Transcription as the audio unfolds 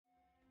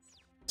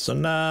So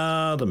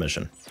now the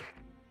mission.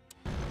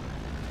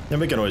 Then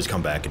we can always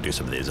come back and do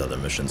some of these other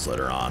missions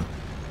later on.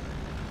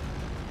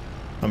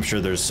 I'm sure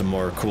there's some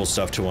more cool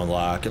stuff to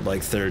unlock at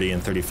like 30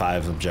 and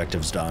 35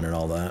 objectives done and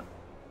all that.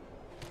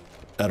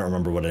 I don't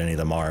remember what any of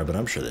them are, but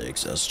I'm sure they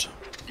exist.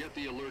 Get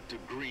the alert to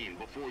green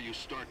before you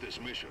start this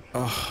mission.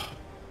 Oh.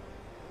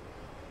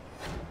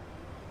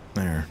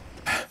 There.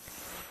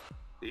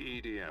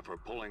 The EDF are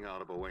pulling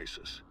out of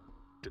Oasis.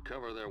 To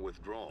cover their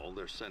withdrawal,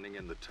 they're sending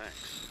in the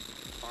tanks.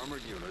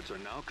 Armored units are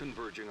now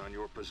converging on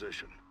your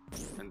position,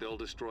 and they'll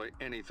destroy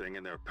anything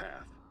in their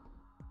path.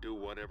 Do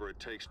whatever it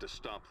takes to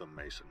stop them,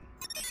 Mason.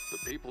 The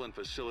people and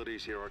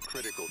facilities here are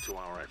critical to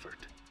our effort.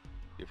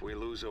 If we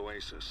lose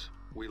Oasis,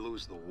 we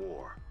lose the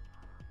war.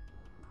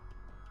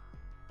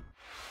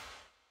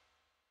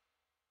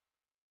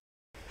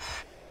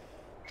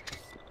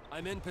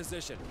 I'm in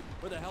position.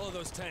 Where the hell are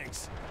those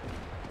tanks?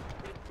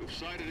 We've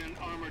sighted an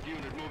armored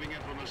unit moving in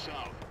from the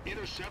south.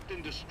 Intercept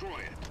and destroy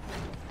it.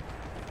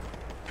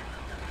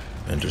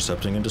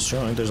 Intercepting and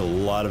destroying. There's a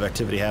lot of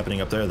activity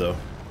happening up there, though.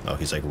 Oh,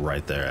 he's like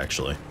right there,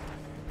 actually.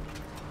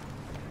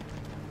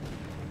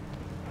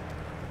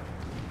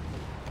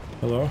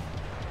 Hello?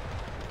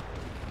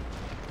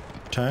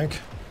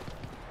 Tank?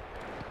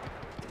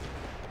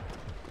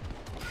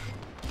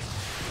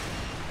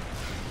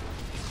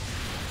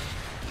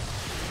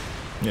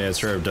 Yeah, it's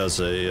Herb does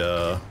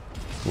a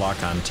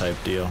lock-on type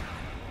deal.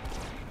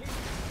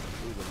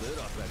 Blew the lid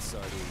off that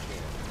sardine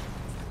can.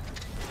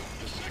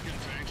 The second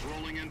tank's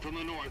rolling in from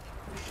the north.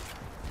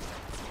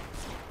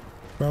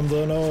 From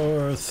the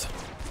north.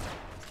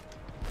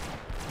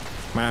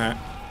 Meh.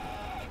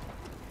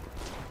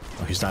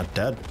 Oh, he's not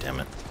dead? Damn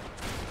it.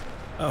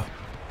 Oh.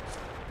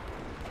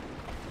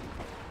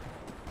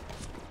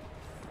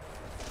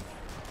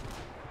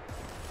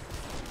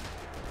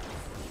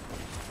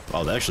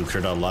 Oh, they actually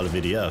cleared out a lot of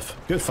EDF.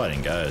 Good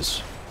fighting,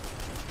 guys.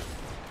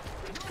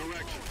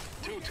 Correction.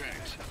 2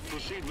 tanks.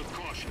 Proceed with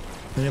caution.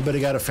 Anybody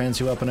got a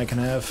fancy weapon I can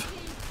have?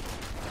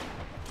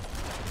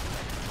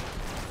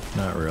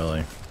 Not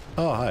really.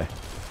 Oh, hi.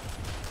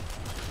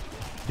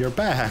 You're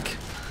back.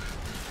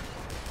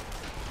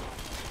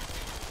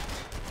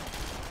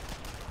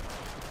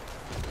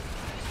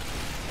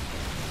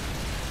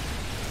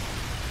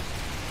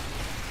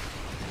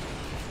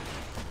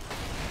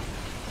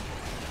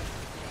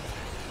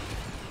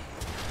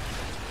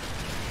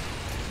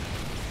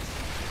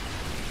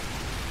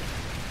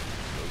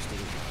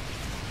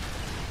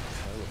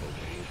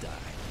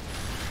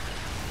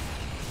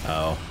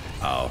 Oh,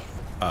 oh,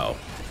 oh.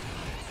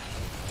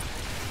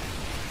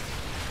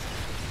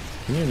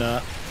 Can you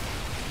not?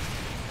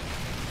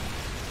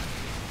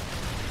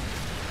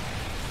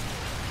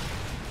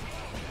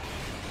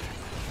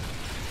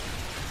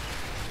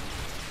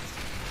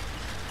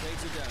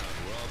 Tanks are down.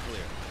 We're all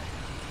clear.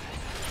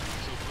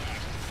 So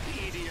fast. The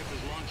EDF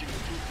is launching a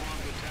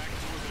 2-pronged attack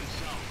north and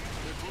south.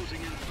 They're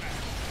closing in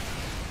fast.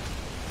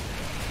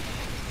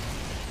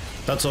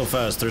 Not so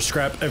fast. There's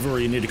scrap everywhere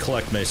you need to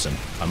collect, Mason.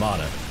 I'm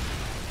on it.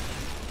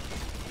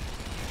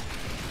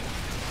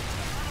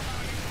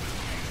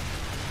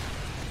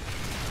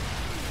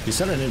 He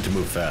said I need to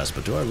move fast,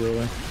 but do I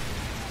really?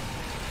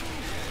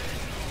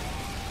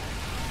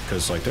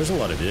 Because, like, there's a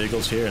lot of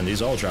vehicles here, and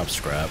these all drop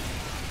scrap.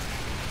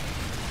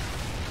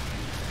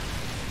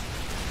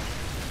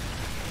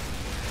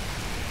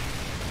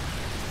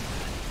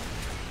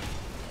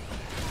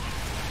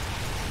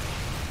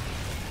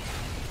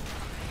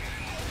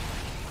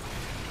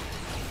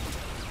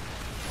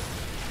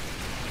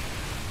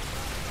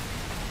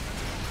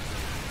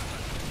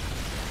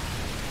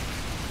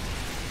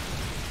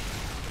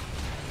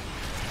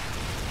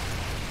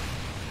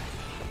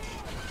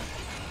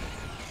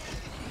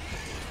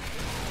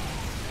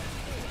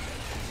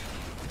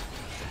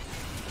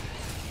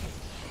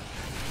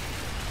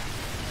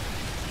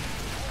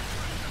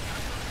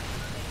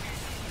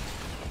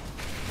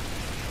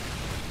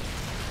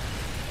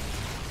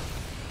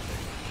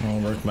 I'll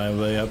work my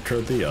way up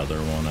toward the other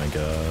one, I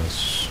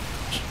guess.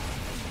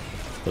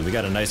 But we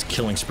got a nice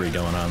killing spree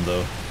going on,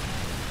 though.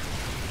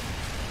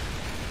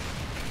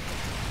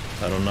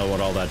 I don't know what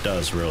all that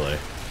does, really.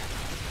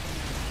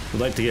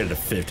 We'd like to get it to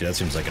 50. That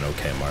seems like an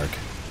okay mark.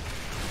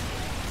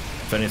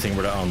 If anything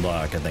were to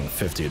unlock, I think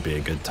 50 would be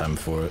a good time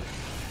for it.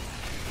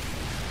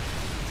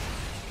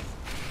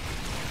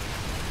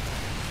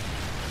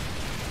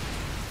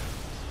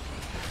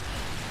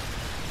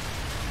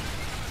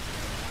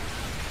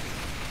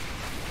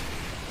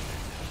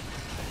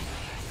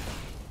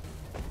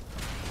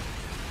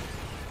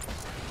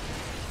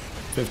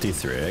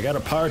 $53. I got a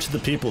Power to the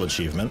People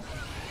achievement.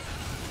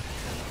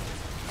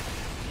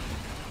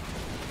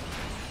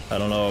 I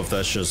don't know if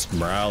that's just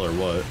morale or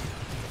what.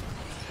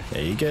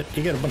 Yeah, you get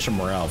a bunch of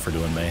morale for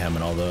doing mayhem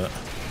and all that.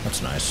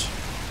 That's nice.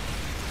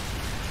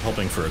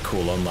 Hoping for a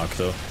cool unlock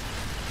though.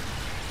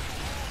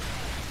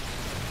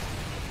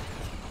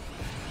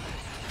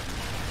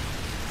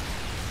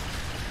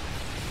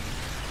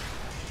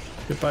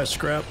 Goodbye,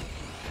 scrap.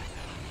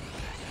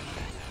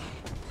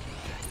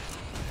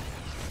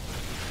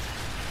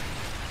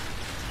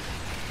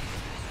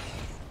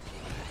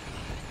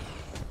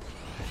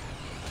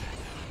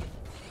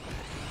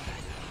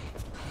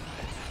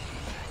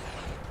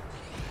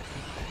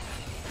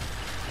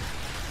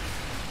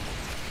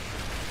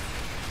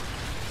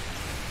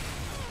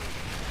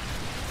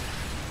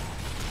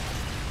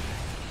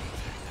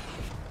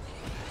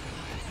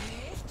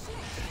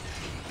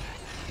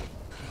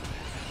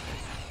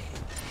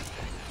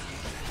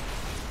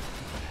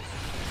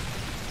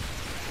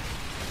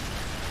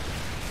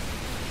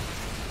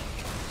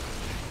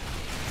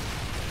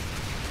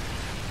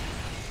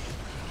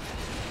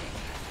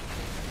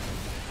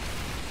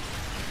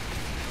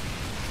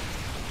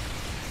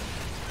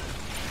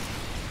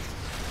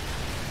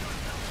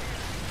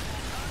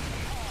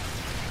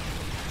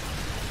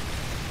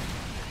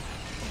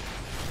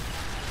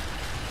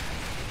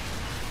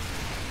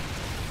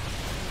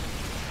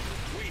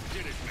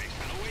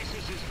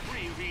 Oasis is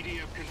free of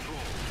EDF control.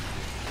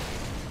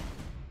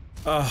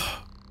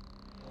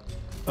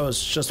 I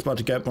was just about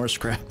to get more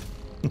scrap.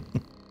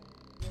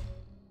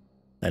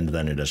 And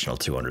then additional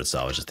 200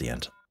 salvage at the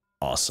end.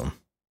 Awesome.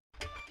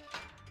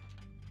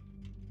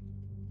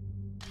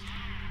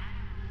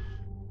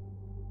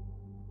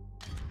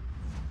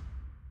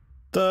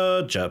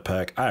 The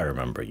jetpack, I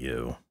remember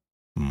you.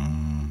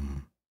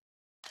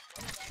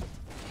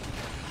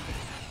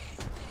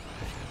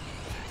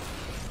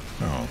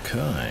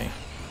 Okay.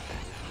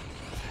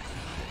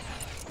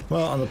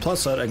 Well, on the plus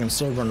side, I can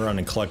still run around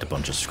and collect a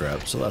bunch of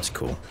scrap, so that's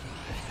cool.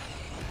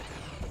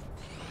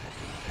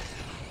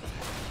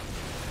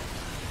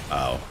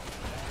 Ow.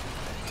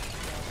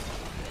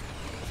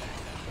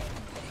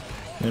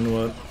 You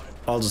know what?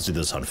 I'll just do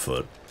this on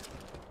foot.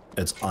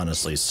 It's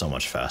honestly so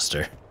much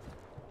faster.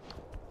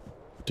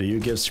 Do you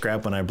give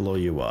scrap when I blow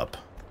you up?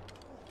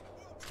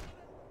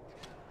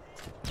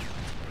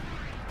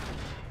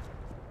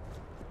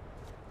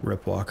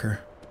 Rip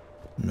Walker?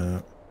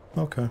 No.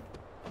 Okay.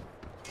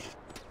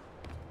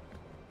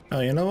 Oh,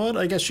 you know what?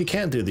 I guess you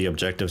can't do the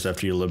objectives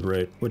after you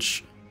liberate,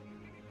 which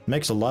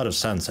makes a lot of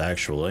sense,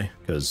 actually,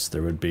 because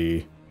there would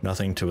be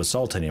nothing to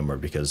assault anymore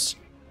because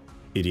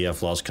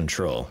EDF lost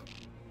control.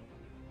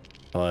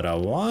 But I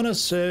want to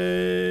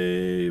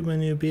say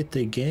when you beat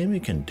the game, you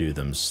can do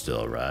them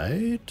still,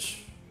 right?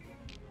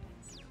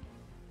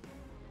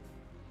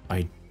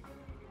 I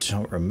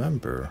don't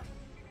remember.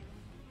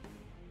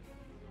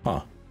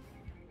 Huh.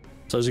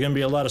 So there's going to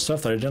be a lot of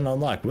stuff that I didn't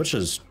unlock, which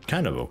is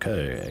kind of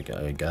okay,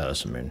 I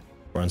guess. I mean,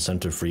 more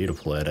incentive for you to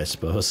play it, I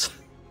suppose.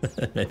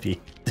 Maybe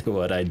do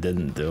what I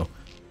didn't do.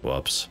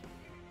 Whoops.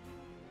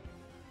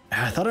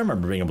 I thought I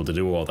remember being able to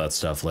do all that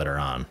stuff later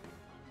on.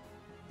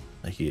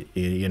 Like,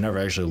 you never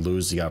actually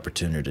lose the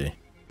opportunity.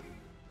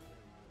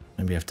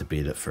 Maybe you have to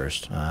beat it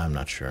first. I'm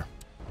not sure.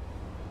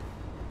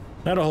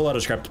 Not a whole lot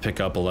of scrap to pick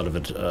up. A lot of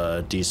it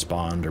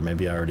despawned, or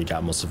maybe I already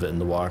got most of it in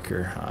the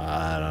walker.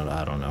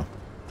 I don't know.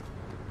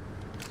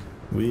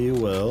 We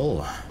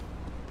will.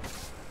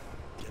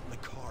 Get in the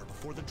car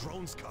before the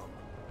drones come.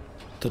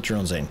 The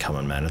drones ain't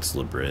coming, man. It's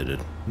liberated.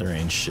 There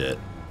ain't shit.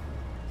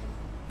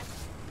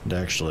 And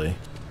actually,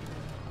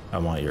 I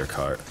want your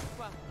cart.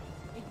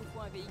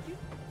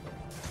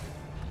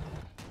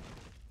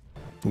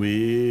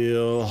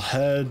 We'll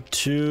head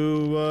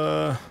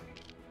to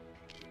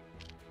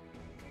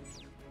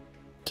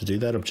do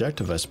that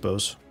objective, I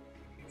suppose.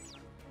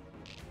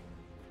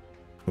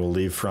 We'll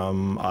leave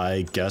from,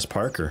 I guess,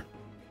 Parker.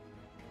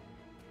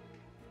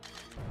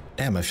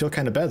 Damn, I feel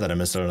kind of bad that I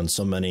missed out on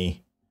so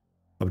many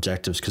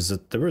objectives, because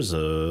there was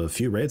a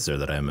few raids there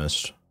that I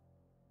missed.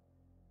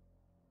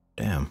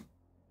 Damn.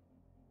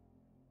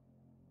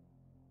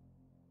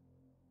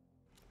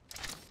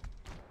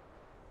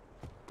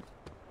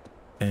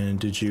 And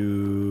did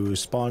you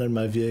spawn in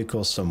my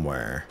vehicle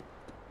somewhere?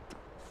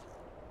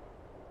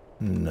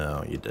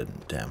 No, you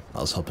didn't. Damn,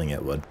 I was hoping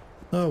it would.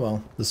 Oh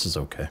well, this is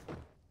okay.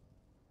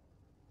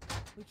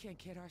 We can't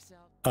kid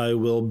ourselves. I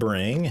will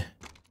bring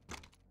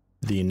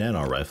the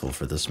nano rifle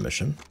for this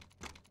mission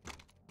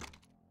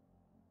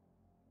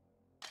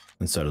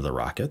instead of the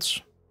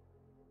rockets.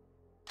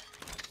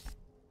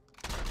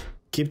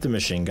 Keep the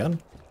machine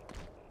gun.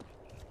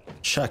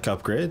 Check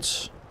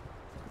upgrades.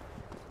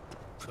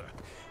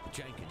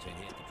 Jenkins ain't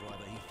here the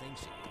driver he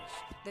thinks he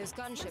is. Those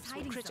gunships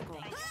were critical.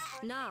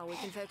 Now we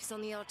can focus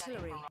on the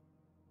artillery.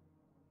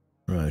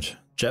 Right.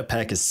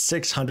 Jetpack is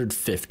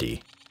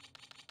 650.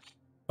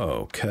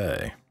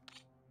 Okay.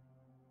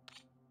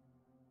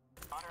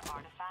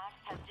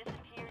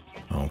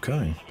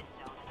 Okay.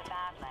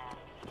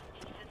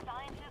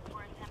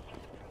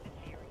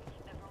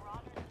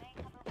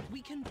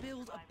 We can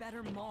build a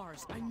better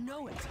Mars. I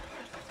know it.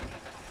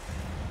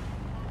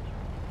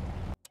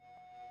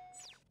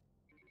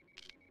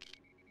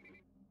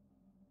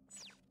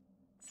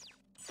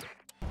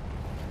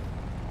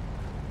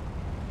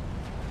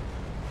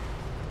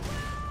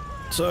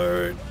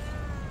 So...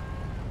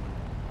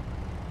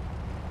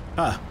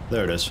 Ah,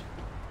 there it is.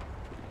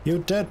 You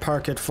did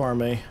park it for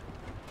me.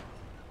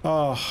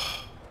 Oh,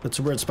 it's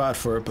a weird spot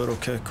for it, but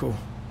okay, cool.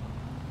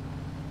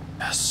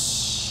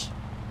 Yes.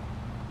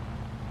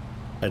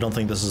 I don't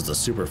think this is the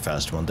super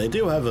fast one. They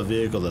do have a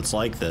vehicle that's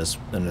like this,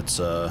 and it's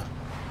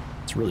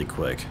really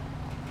quick.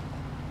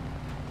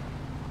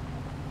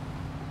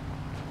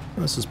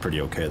 This is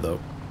pretty okay, though.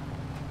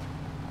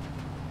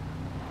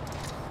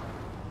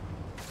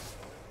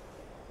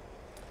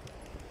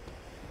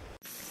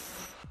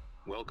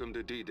 Welcome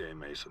to D-Day,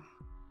 Mason.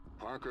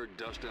 Parker,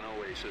 Dust, and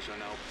Oasis are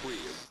now free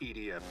of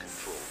EDF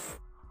control.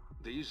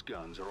 These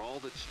guns are all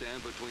that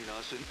stand between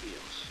us and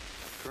EOS.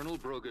 Colonel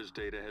Broga's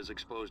data has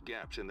exposed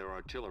gaps in their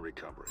artillery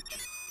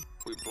coverage.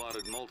 We've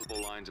plotted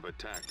multiple lines of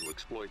attack to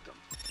exploit them.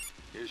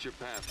 Here's your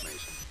path,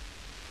 Mason.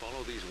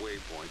 Follow these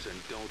waypoints and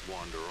don't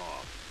wander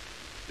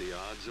off. The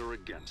odds are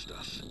against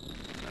us,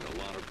 and a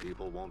lot of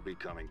people won't be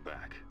coming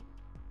back.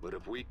 But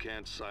if we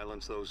can't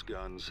silence those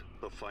guns,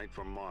 the fight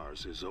for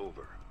Mars is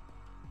over.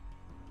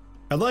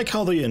 I like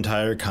how the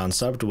entire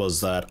concept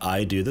was that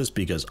I do this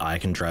because I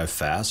can drive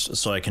fast,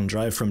 so I can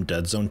drive from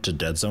dead zone to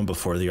dead zone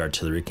before the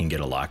artillery can get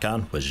a lock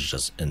on, which is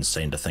just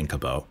insane to think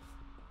about.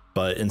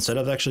 But instead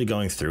of actually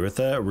going through with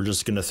that, we're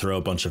just going to throw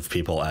a bunch of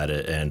people at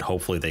it and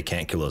hopefully they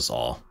can't kill us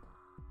all.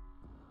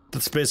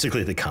 That's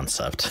basically the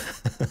concept.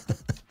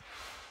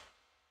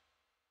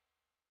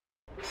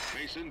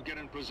 Mason, get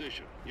in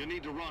position. You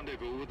need to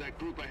rendezvous with that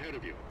group ahead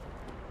of you.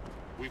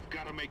 We've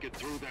got to make it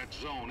through that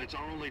zone. It's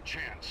our only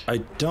chance. I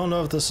don't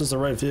know if this is the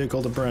right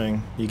vehicle to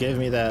bring. You gave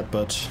me that,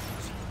 but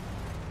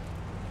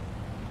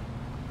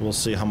we'll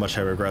see how much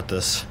I regret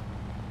this.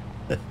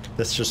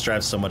 This just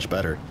drives so much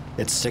better.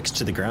 It sticks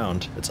to the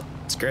ground.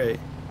 It's great.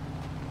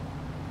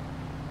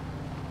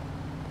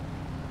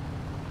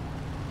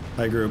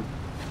 Hi, group.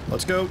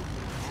 Let's go.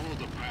 Follow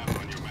the path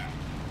on your map.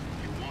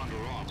 If you wander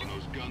off and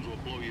those guns will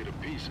blow you to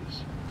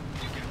pieces.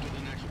 Get to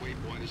the next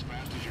waypoint as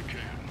fast as you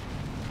can.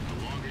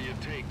 The longer you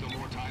take, the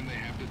more time they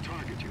have to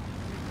target you.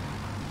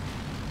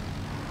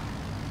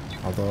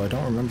 Although I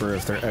don't remember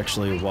if there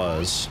actually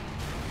was.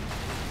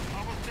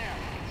 Almost there.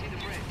 You can see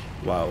the bridge.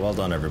 Wow, well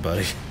done,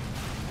 everybody.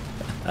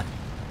 I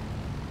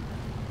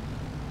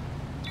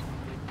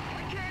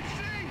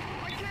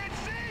can't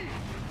see!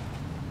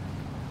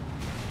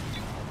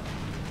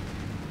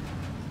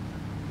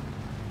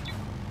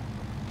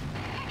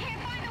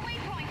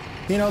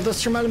 You know,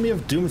 this reminded me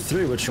of Doom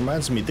 3, which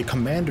reminds me, the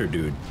Commander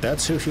dude.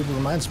 That's who he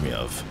reminds me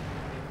of.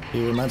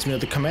 He reminds me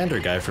of the Commander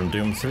guy from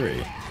Doom 3. You're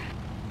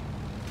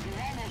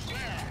almost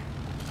there.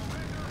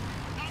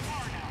 Not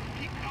far now.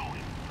 Keep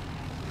going.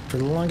 For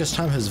the longest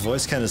time, his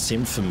voice kind of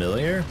seemed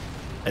familiar.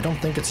 I don't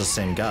think it's the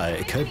same guy.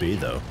 It could be,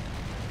 though.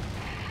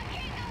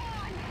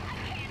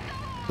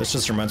 This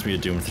just reminds me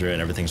of Doom 3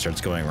 and everything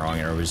starts going wrong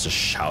and everybody's just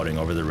shouting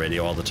over the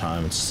radio all the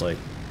time. It's just like,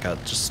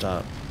 God, just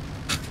stop.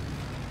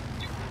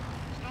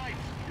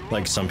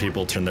 Like some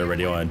people turn their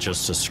radio on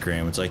just to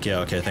scream. It's like, yeah,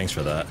 okay, thanks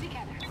for that.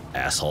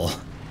 Asshole.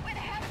 Where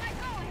the hell am I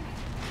going?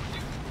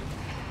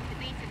 The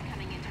base is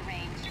coming into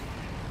range.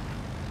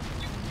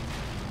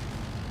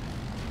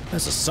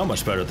 This is so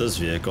much better with this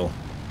vehicle.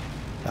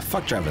 Ah,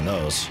 fuck driving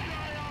those.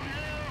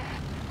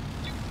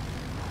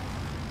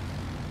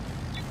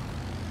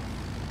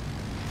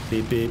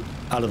 Beep beep.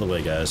 Out of the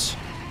way, guys.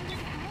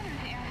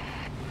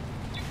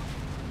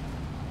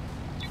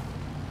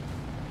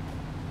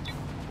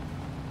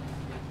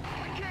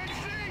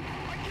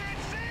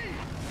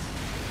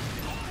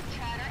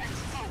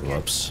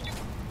 Whoops.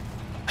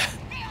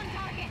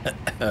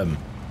 I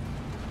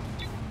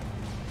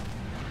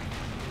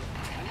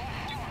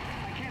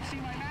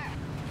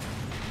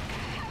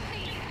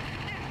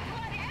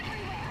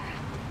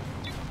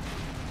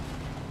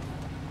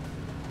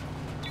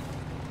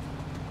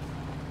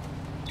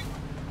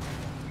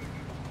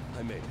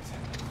made it.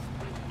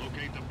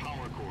 Locate the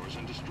power cores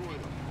and destroy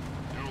them.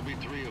 There will be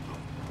 3 of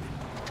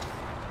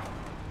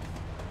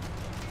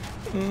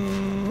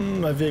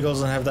them. My vehicle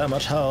doesn't have that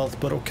much health,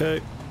 but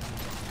okay.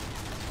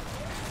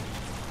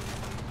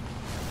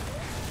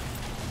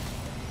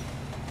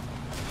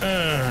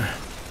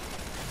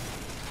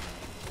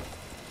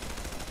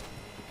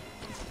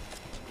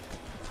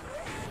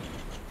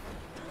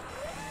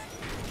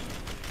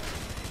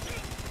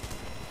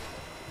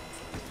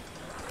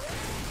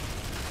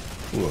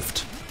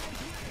 Woofed.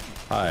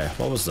 Hi,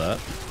 what was that?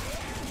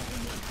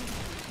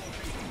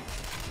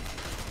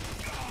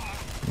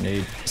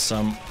 Need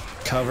some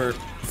cover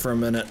for a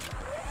minute.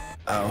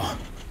 Ow.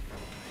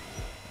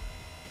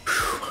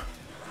 Whew.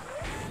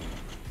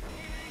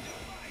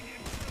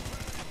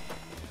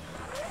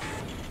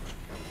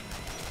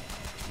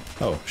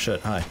 Oh,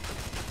 shit, hi.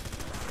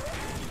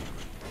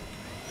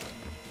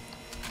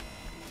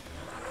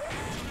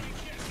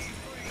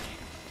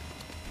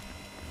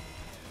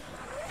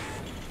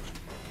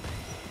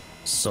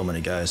 So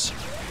many guys.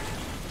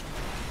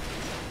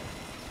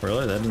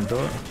 Really? That didn't do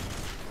it?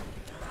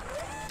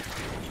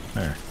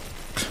 There.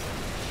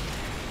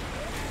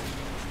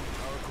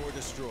 Power core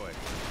destroyed.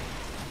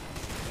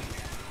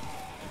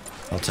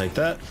 I'll take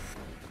that.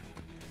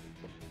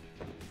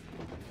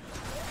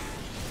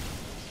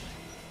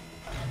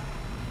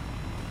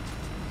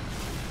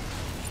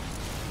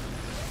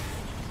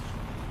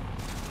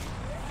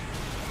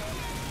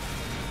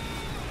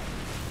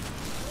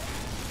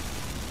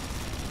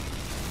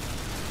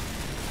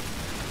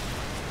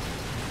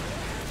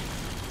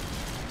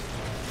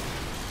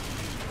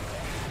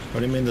 What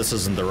do you mean this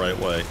isn't the right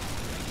way?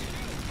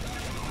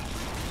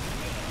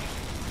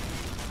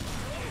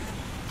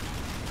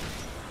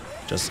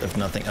 Just, if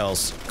nothing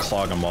else,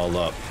 clog them all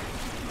up.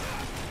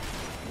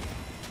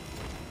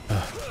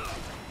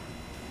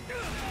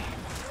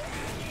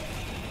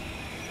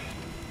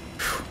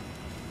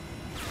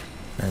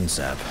 And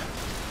zap.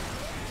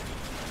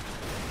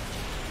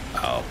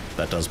 Oh,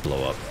 that does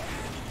blow up.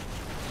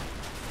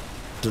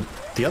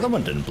 The other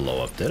one didn't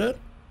blow up, did it?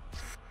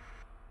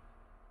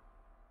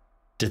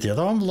 Did the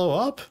other one blow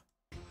up?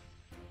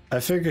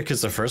 I figured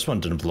because the first one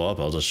didn't blow up,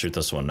 I'll just shoot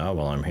this one now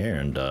while I'm here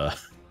and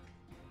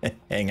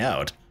hang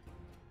out.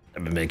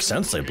 It makes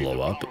sense they blow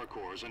up.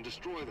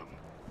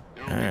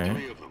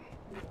 Alright.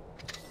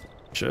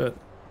 Shit.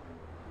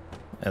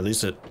 At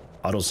least it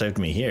auto-saved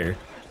me here.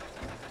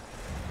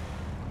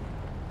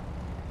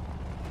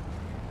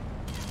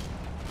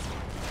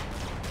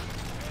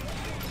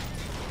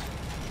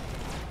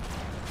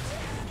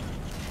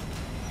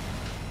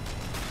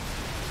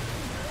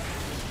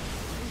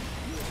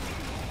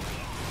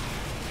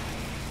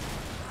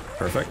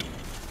 Perfect.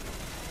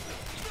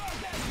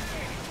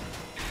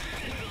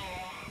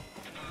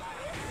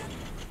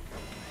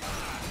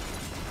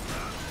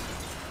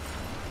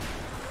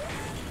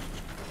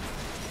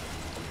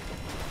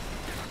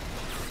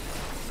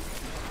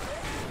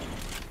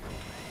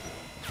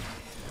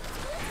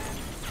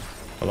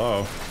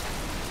 Hello.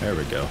 There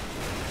we go.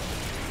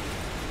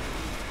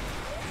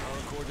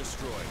 Power core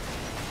destroyed.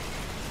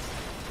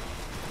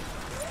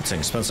 It's an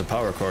expensive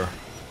power core.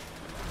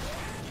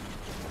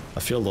 I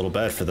feel a little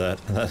bad for that.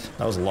 That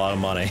was a lot of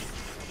money.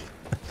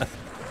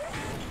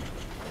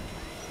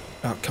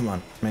 Oh, come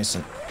on,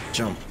 Mason.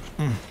 Jump.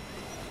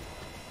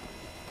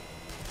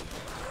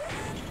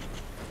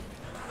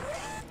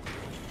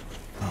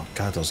 Oh,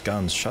 God, those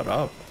guns. Shut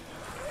up.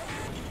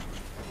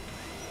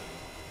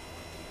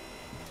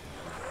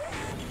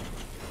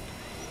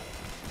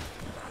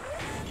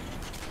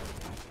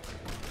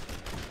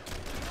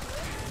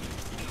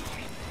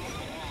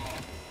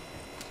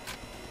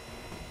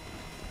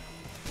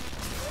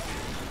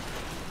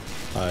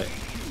 Alright.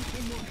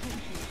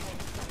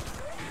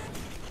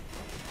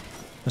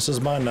 This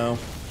is mine now.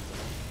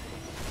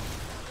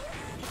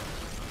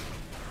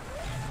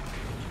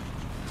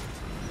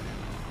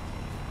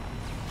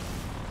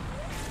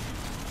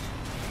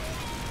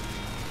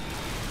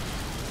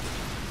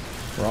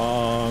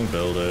 Wrong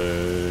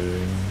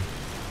building.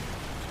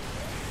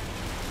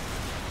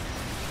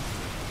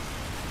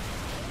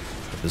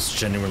 This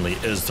genuinely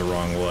is the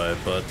wrong way,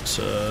 but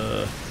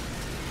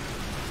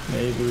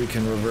maybe we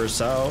can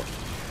reverse out.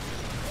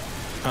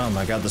 Oh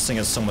my god, this thing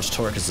has so much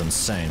torque, it's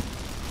insane.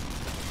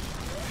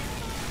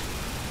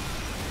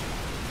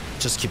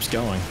 Just keeps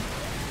going.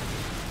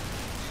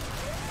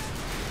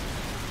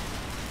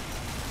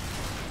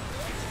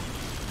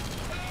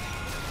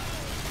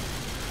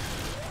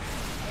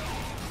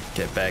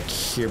 Get back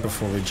here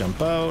before we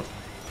jump out.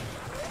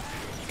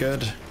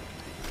 Good.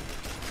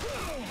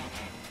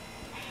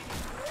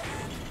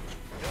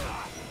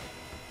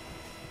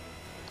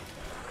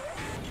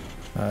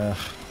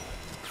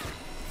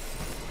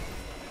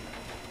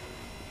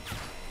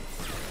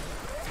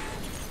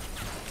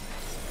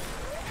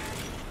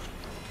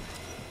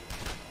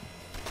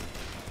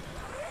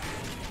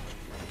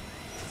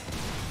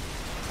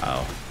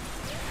 Ow.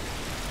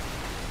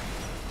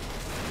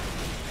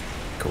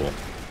 Cool.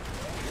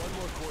 One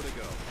more core to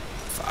go.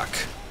 Fuck.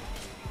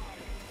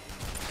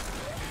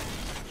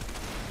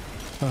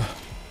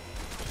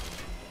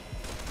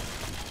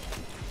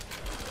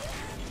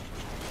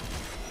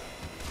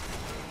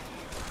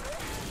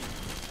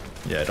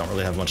 Yeah, I don't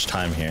really have much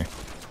time here.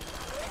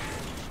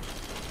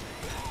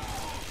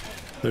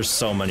 There's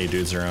so many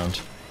dudes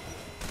around.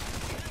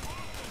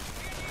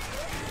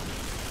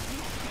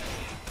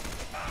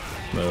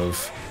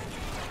 Move.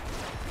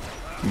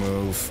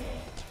 Move.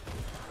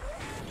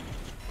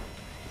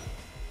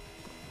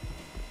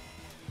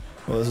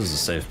 Well, this is a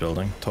safe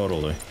building,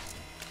 totally.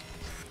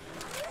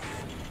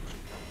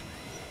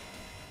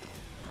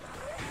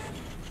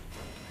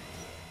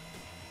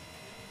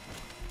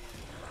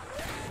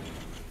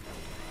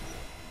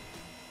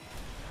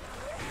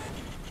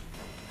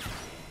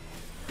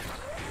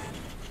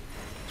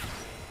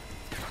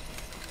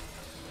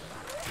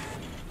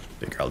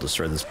 Figure I'll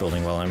destroy this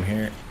building while I'm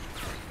here.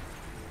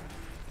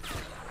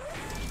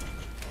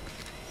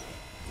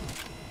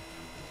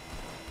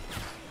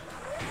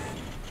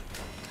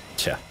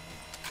 Tja.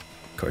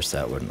 Of course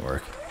that wouldn't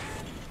work.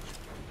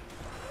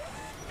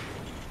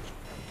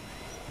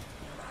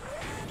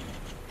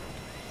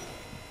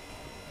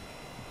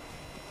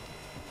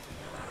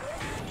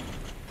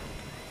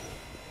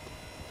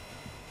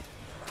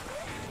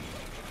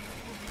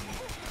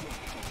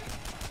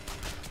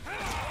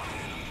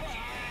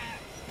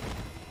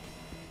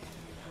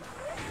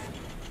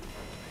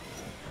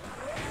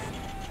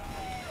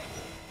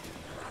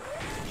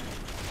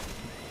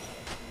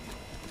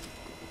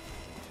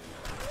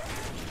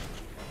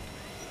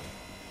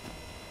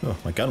 Oh,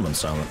 my gun went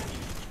silent.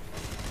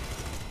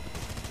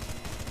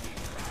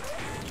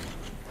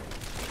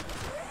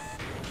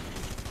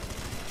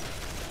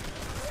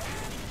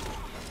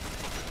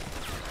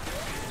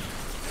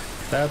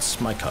 That's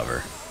my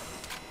cover.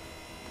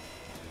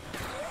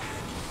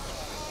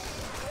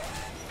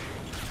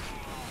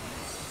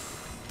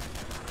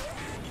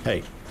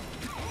 Hey.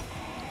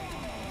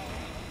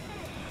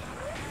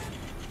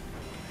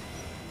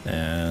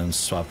 And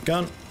swap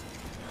gun.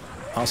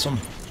 Awesome.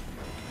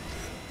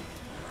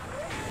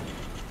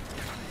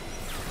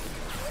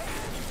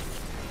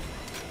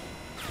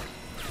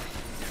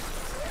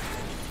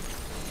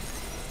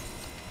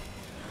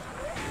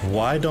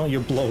 Why don't you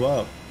blow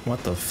up?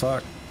 What the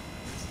fuck?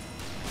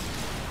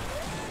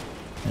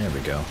 There we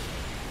go.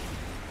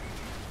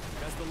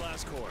 That's the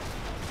last core.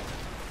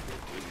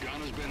 The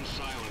gun has been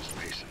silenced,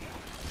 Mason.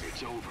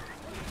 It's over.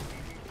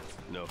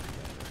 No,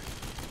 Commander.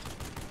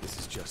 This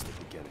is just the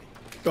beginning.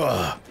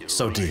 Ugh, You're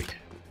so right. deep.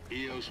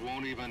 EOS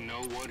won't even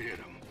know what hit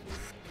him.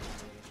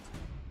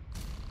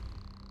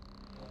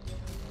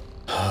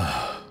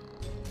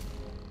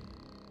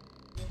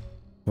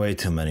 Way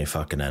too many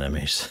fucking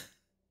enemies.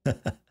 The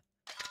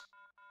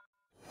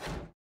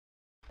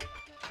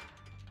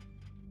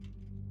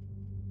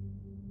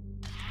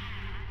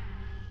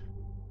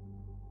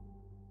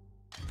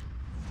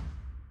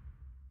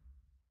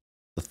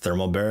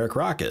thermobaric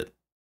rocket.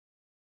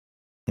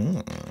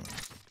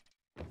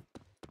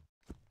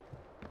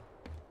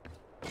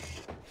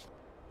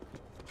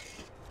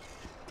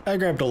 I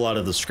grabbed a lot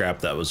of the scrap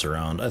that was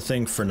around. I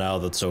think for now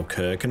that's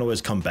okay. I can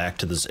always come back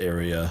to this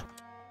area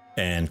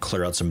and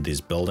clear out some of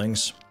these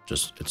buildings.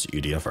 Just, it's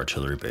EDF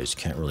artillery base,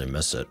 can't really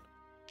miss it.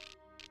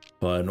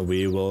 But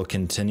we will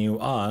continue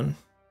on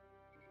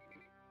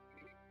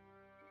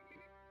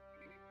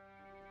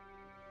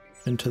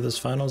into this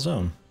final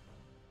zone.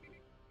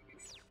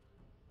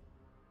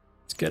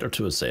 Let's get up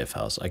to a safe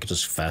house. I could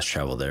just fast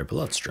travel there, but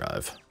let's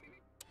drive.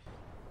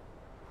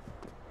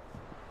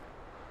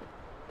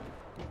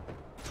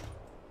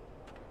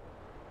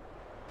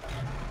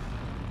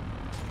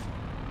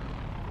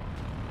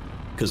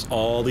 Because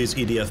all these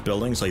EDF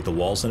buildings, like the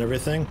walls and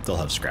everything, they'll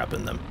have scrap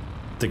in them.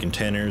 The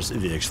containers,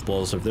 the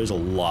explosive, there's a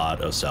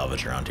lot of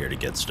salvage around here to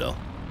get still.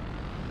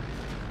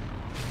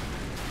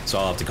 So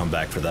I'll have to come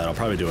back for that. I'll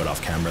probably do it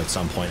off camera at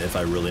some point if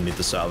I really need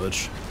the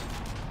salvage.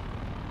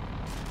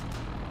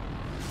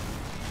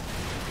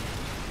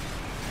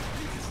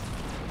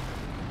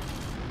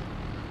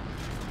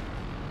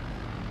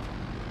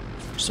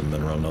 Some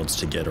mineral nodes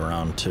to get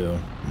around too.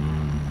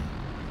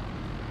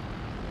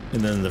 And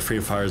then the Free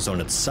Fire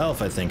Zone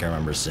itself, I think I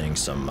remember seeing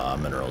some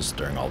minerals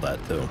during all that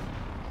too.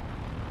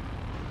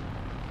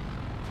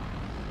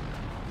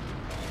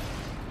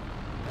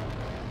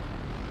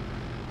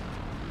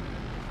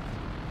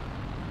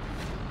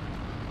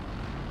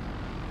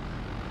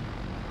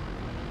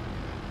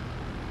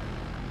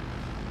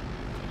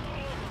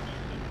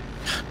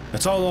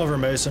 It's all over,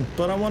 Mason,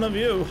 but I'm one of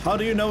you. How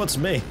do you know it's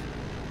me?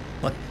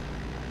 Like,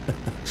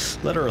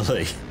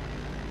 literally.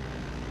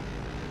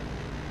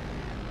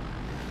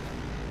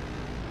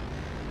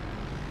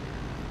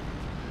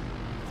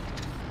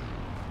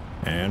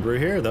 And we're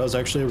here. That was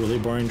actually a really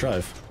boring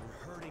drive.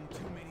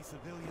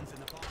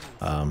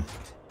 Oh.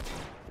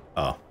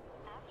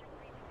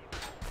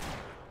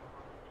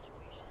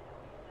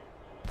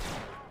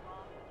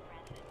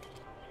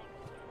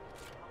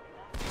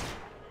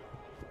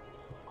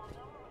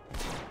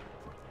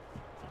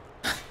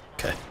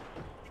 Okay.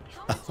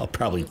 I'll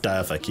probably die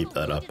if I keep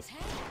that up.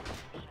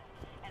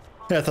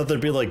 Yeah, I thought there'd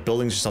be like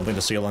buildings or something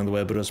to see along the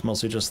way, but it was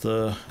mostly just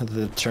the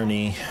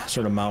turny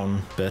sort of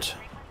mountain bit.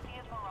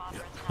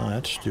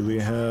 Alright, do we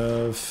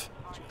have...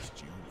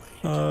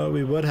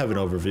 we would have an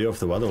overview if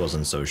the weather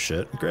wasn't so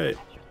shit. Great.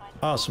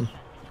 Awesome.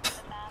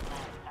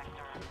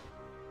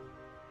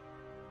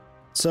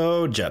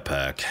 So,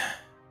 jetpack.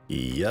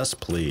 Yes,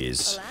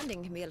 please. The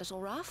landing can be a little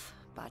rough,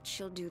 but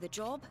she'll do the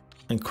job.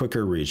 And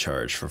quicker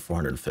recharge for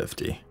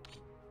 450.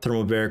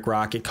 Thermobaric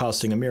rocket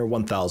costing a mere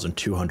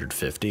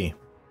 1,250.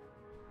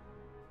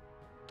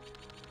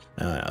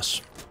 Ah,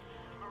 yes.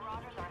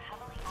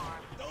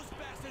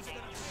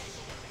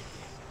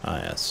 Ah,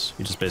 yes.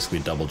 You just basically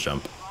double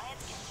jump.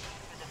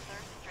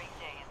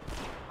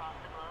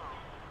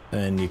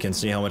 And you can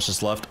see how much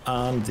is left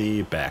on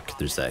the back.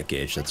 There's that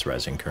gauge that's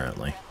rising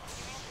currently.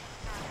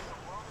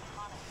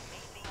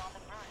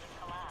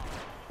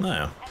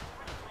 Now.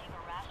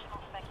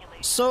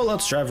 So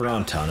let's drive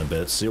around town a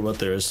bit, see what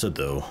there is to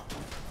do.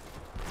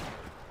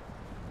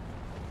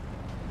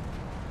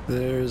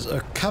 There's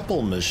a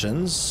couple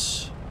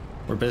missions.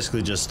 We're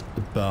basically just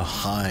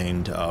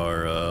behind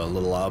our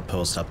little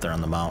outpost up there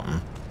on the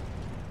mountain.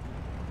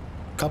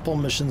 Couple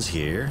missions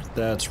here.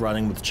 That's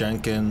riding with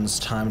Jenkins,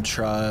 time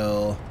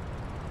trial,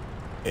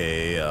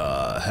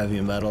 a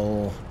heavy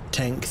metal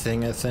tank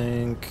thing, I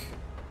think.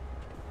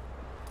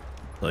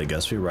 Well, I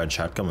guess we ride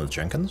shotgun with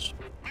Jenkins.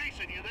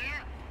 Mason, you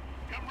there?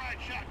 Come ride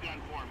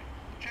shotgun for me.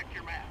 Check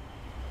your map.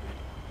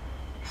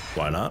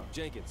 Why not?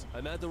 Jenkins,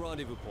 I'm at the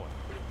rendezvous point.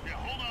 Yeah,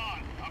 hold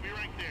on. I'll be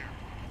right there.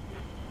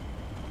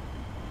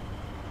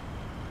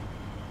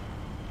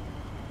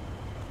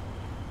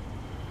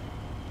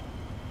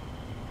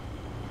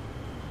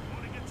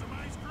 Want to get some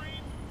ice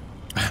cream?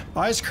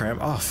 Ice cream?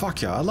 Oh,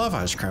 fuck yeah, I love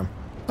ice cream.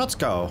 Let's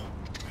go.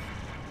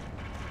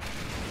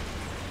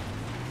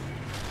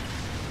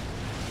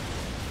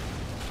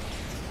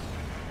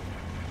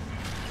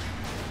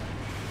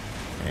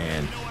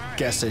 And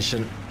gas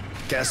station,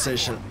 gas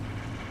station,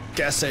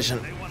 gas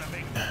station. They want to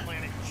make the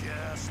planet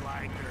just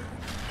like Earth.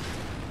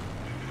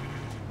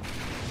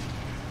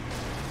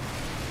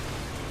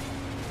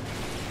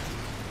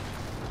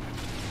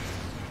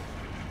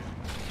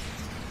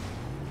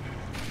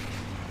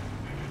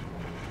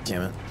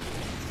 Damn it.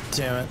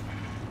 Damn it.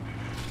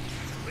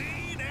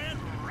 Clean and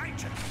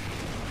righteous.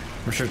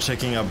 I'm sure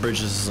checking out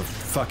bridges is a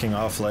fucking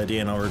awful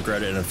idea and I'll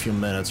regret it in a few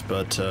minutes,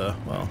 but,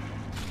 well.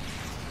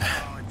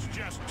 Oh, it's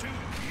just too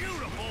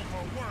beautiful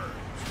for words.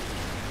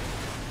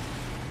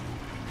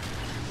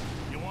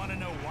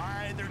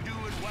 why they're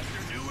doing what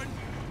they're doing?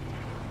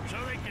 So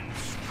they can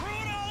screw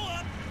it all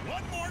up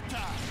one more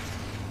time.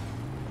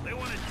 They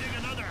want to dig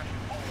another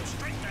hole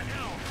straight to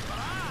hell, but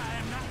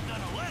I'm not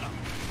gonna let them.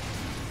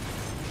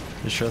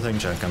 You sure thing,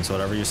 Jenkins.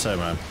 Whatever you say,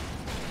 man.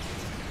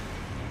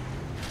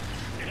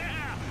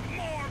 Yeah,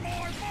 more!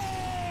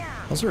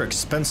 Those are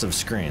expensive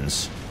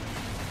screens.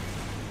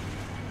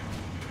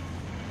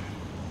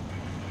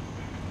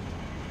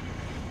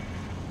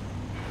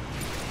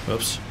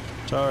 Oops.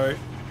 Sorry.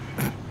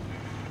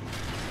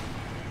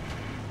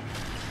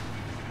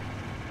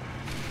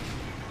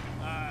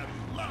 I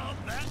love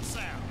that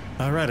sound.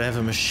 Alright, I have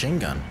a machine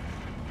gun.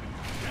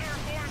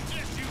 Terraform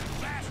this, you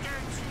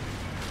bastards!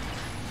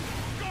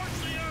 Scorch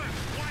the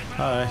earth! Wipe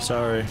Hi,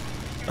 sorry.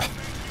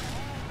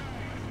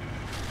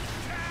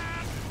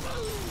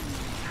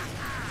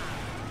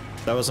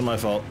 That wasn't my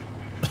fault.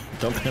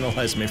 Don't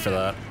penalize me for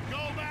that. Go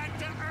back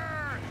to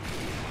Earth!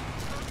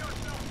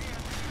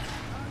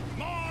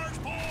 Mars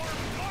for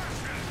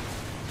Martians!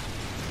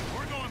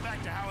 We're going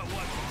back to how it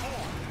was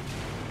before.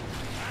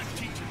 I'm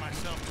teaching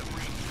myself to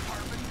breathe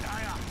carbon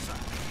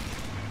dioxide.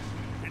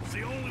 It's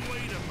the only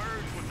way to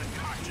merge with the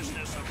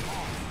consciousness of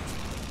Mars.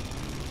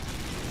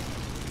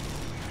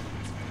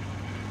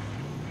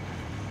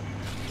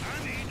 I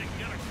need to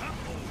get a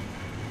couple.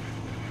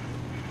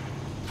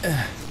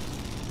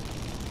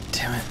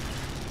 Damn it.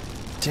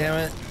 Damn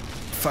it.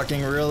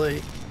 Fucking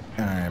really?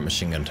 Alright,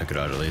 machine gun took it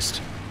out at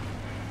least.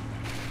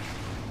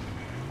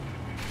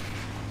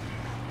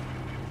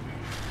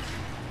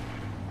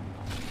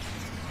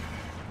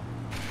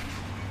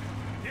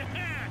 Yeah,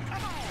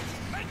 come on,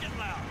 make it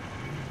loud.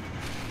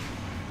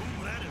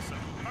 Ooh, that is some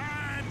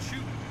fine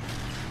shooting.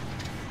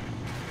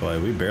 Boy,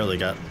 we barely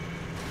got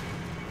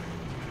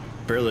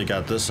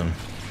this one.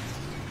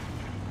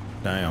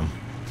 Damn.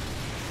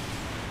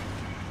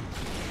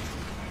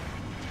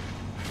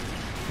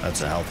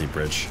 That's a healthy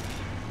bridge.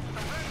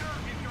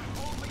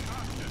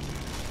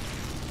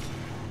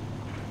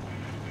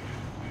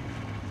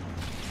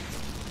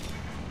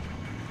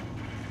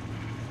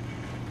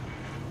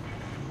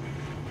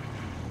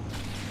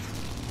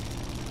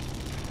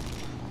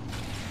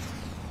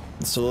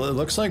 So it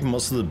looks like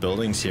most of the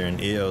buildings here in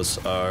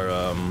EOS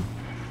are,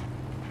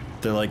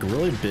 they're like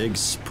really big,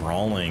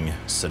 sprawling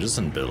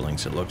citizen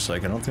buildings, it looks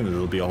like. I don't think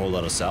there'll be a whole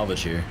lot of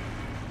salvage here.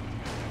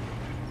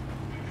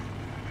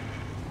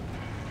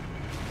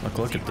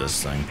 Look at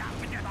this thing.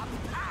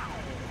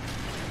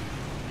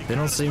 They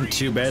don't seem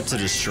too bad to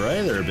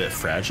destroy. They're a bit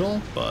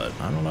fragile, but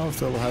I don't know if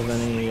they'll have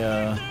any,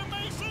 I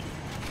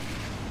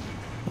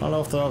don't know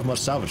if they'll have much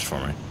salvage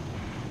for me.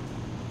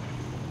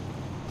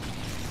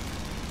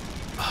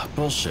 Ah,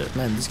 bullshit.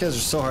 Man, these guys are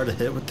so hard to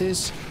hit with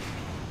these.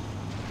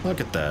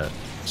 Look at that.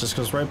 It just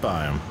goes right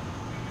by them.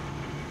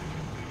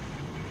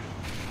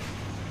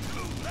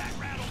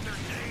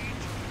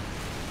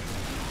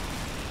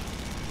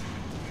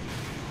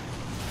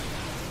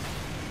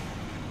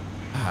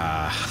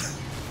 Ah,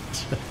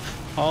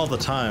 all the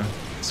time.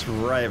 It's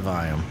right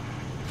by him.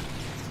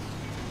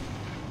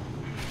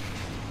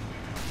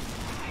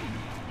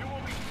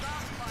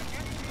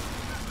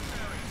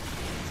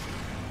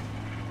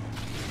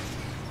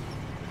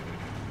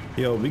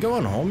 Yo, we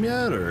going home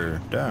yet,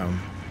 or damn?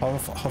 How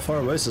far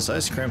away is this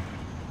ice cream?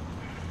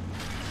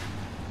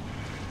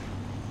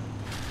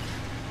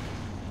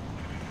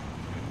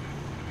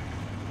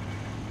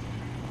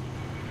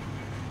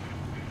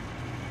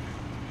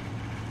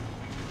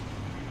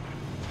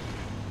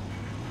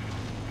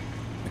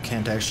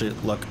 Can't actually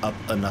look up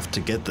enough to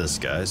get this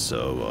guy,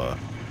 so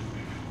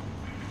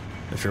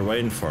if you're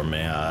waiting for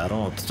me, I don't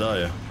know what to tell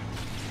you. As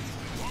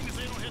long as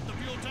they don't hit the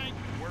fuel tank,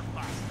 we're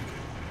fine.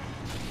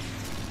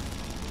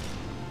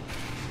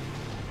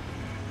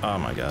 Oh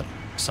my god,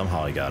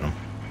 somehow I got him.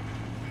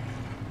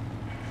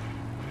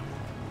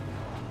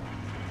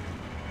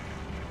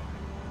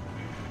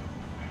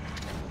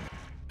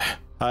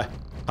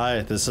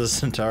 Hi, this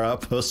isn't our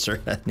outpost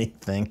or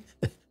anything.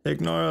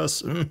 Ignore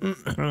us. Ooh,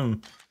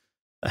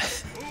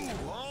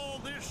 all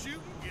this shooting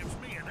gives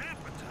me an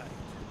appetite.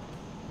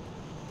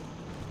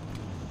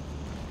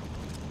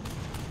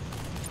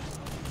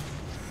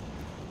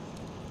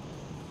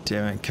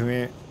 Damn it, come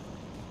here.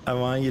 I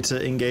want you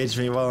to engage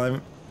me while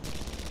I'm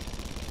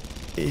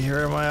here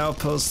at my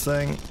outpost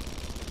thing.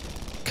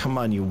 Come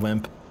on, you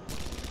wimp.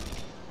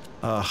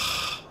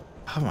 Ugh.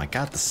 Oh my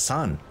god, the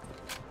sun.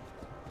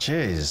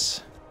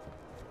 Jeez.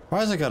 Why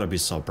has it gotta be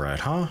so bright,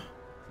 huh?